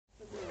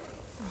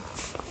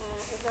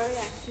very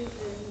active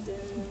and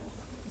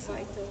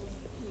vital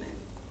man.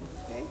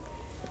 Okay?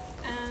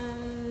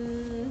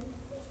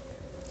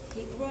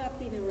 He grew up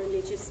in a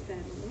religious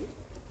family.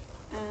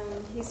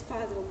 His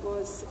father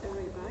was a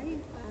rabbi,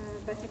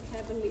 but a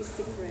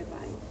Kabbalistic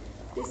rabbi.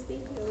 This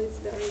detail is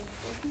very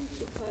important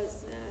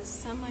because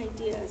some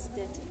ideas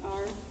that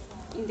are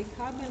in the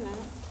Kabbalah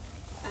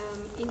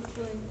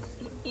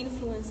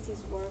influenced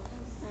his work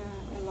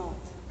a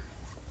lot.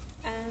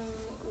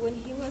 When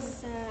he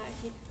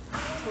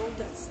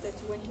told us that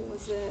when he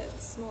was a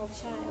small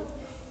child,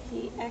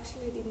 he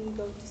actually didn't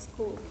go to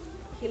school.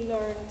 He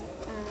learned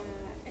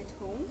at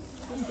home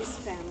with his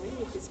family,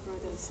 with his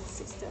brothers and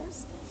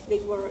sisters. They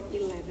were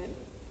 11,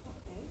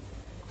 okay?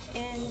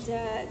 And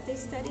they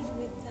studied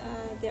with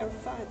their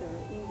father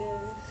in the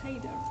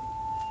Cheder,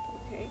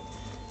 okay?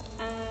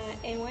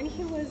 And when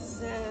he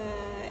was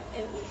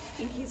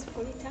in his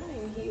free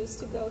time, he used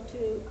to go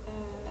to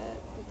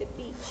the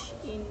beach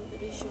in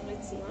Rishon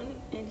Letzion,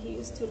 and he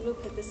used to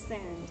look at the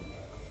sand.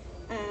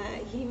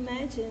 He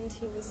imagined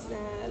he was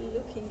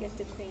looking at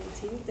the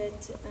painting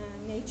that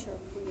nature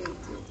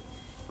created.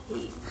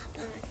 He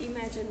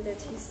imagined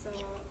that he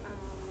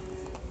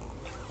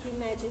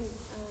imagined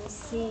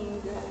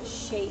seeing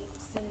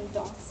shapes and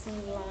dots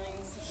and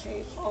lines,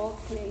 all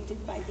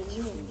created by the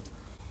wind.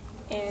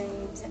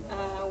 And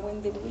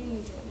when the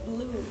wind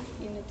blew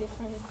in a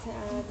different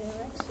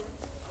direction,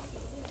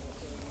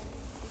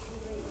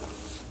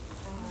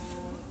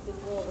 the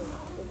water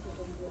that he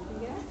was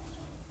looking at,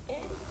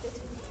 and that he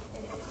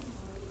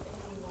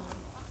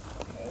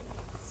okay?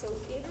 So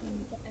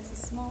even as a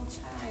small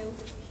child,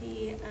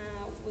 he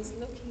was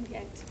looking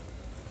at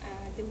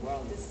the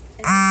world as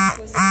it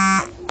was a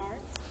piece of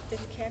art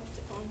that kept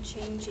on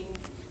changing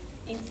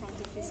in front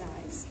of his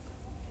eyes.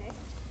 Okay?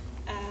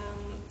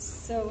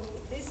 So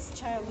this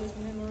childhood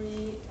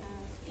memory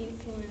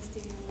influenced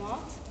him a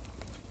lot.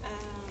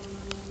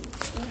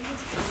 In his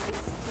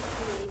eyes, he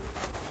created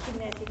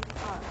kinetic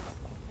art,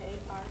 okay?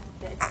 Art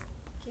that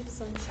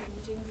keeps on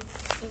changing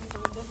in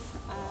front of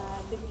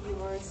the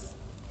viewer's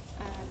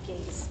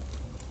gaze.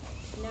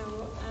 Now,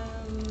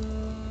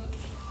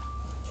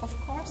 of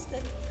course,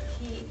 that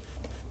he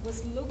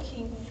was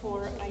looking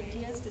for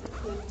ideas that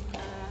could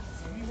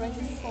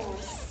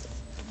reinforce,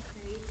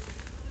 okay,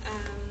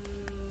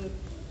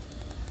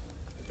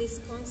 this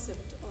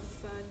concept of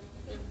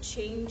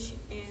change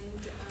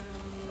and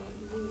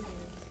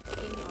movement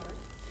in art.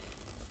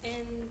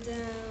 And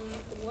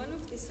one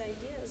of these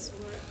ideas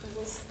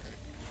was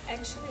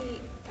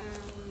actually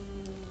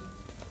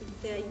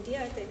the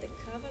idea that the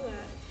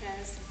Kabbalah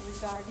has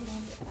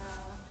regarding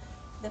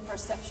the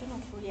perception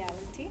of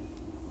reality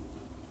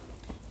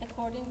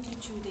according to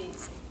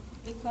Judaism.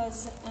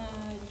 Because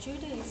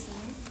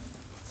Judaism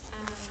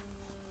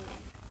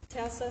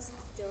tells us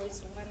there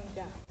is one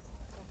God,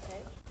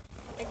 okay?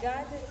 A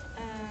God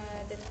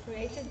that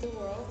created the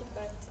world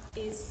but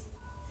is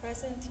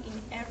present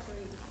in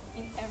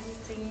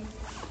everything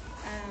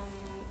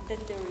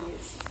that there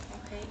is,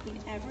 okay? In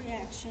every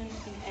action,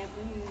 in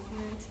every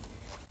movement,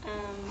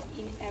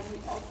 in every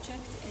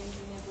object, and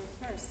in every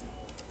person,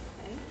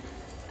 okay?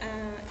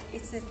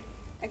 It's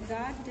a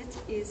God that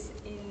is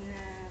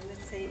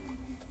let's say,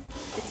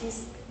 that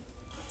is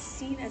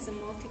seen as a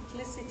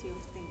multiplicity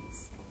of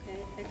things,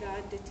 okay? A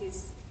God that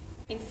is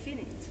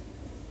infinite,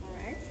 all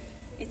right?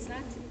 It's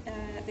not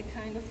the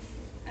kind of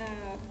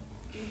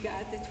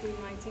God that we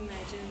might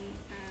imagine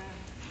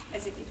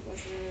as if it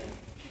was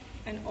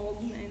an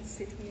old man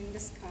sitting in the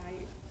sky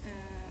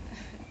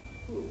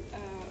who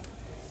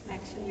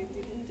actually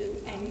didn't do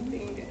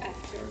anything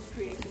after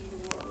creating the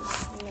world.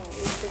 No,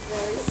 it's a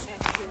very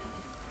accurate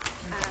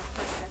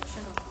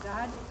perception of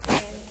God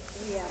and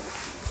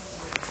reality.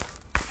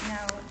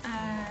 Now,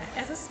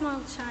 as a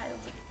small child,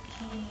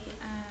 he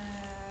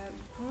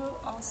grew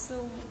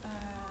also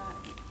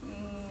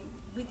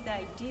with the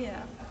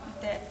idea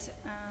that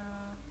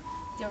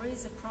there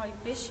is a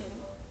prohibition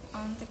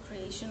on the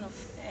creation of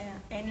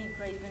any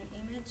graven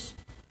image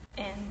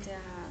and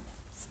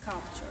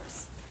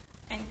sculptures,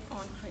 and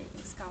on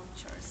creating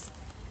sculptures.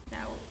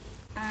 Now,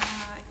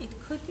 it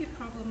could be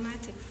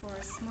problematic for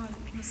a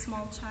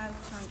small child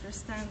to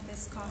understand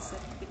this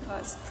concept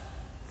because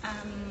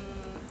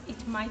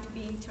it might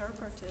be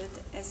interpreted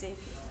as if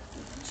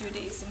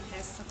Judaism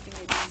has something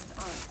against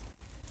art,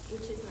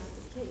 which is not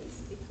the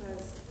case,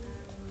 because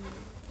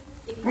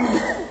if you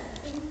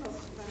think of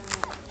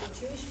the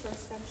Jewish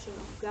perception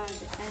of God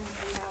and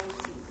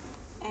reality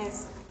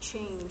as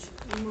change,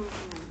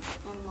 movement,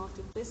 and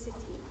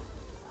multiplicity,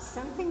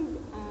 something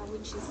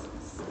which is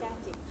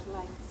static,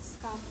 like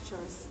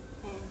sculptures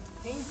and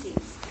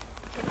paintings,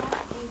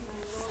 cannot give a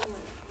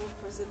loyal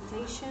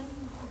representation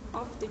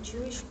of the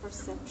Jewish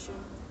perception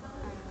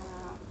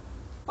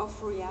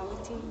of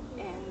reality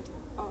and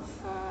of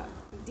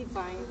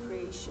divine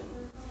creation,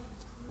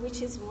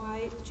 which is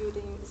why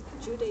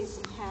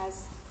Judaism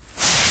has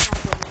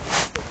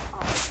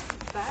art,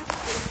 but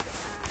with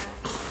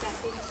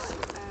static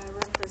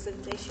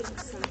representation of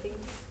something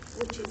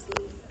which is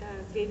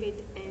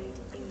vivid and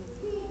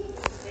immediate.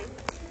 Okay?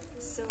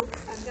 So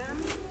Agam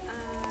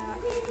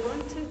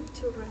wanted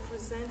to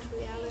represent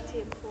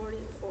reality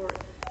according, or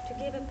to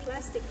give a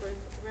plastic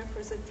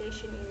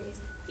representation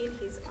in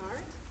his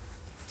art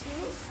to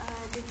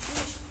the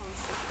Jewish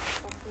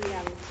concept of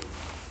reality,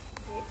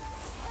 okay?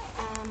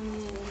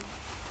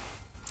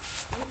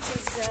 Which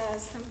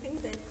is something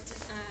that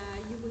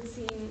you would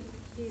see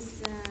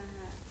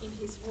in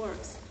his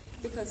works,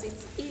 because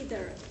it's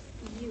either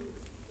you,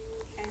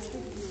 as the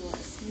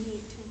viewers,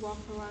 need to walk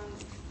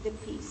around the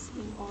piece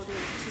in order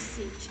to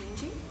see it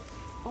changing,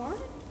 or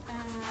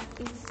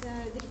it's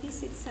the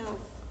piece itself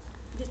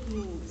that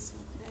moves.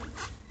 Okay?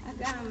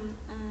 Agam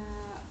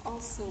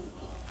also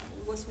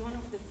was one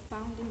of the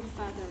founding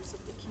fathers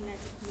of the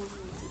kinetic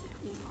movement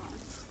in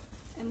art,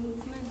 a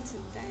movement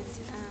that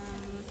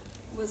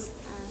was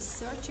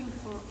searching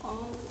for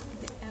all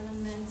the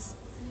elements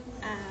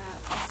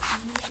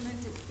of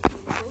movement,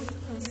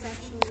 both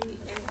conceptually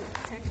and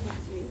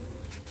technically,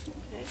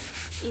 okay,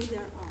 in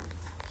their art.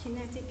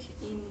 Kinetic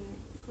in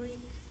Greek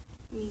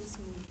means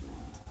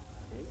movement.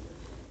 Okay?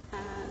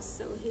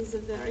 So he's a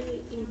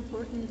very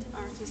important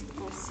artist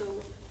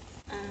also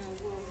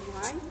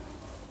worldwide.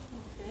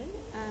 Okay?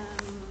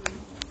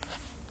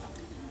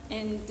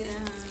 And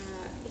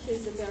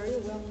he's a very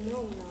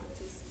well-known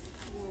artist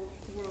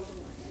worldwide.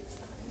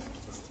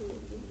 Just to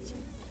give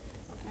you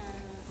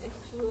a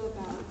clue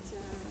about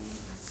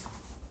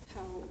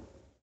how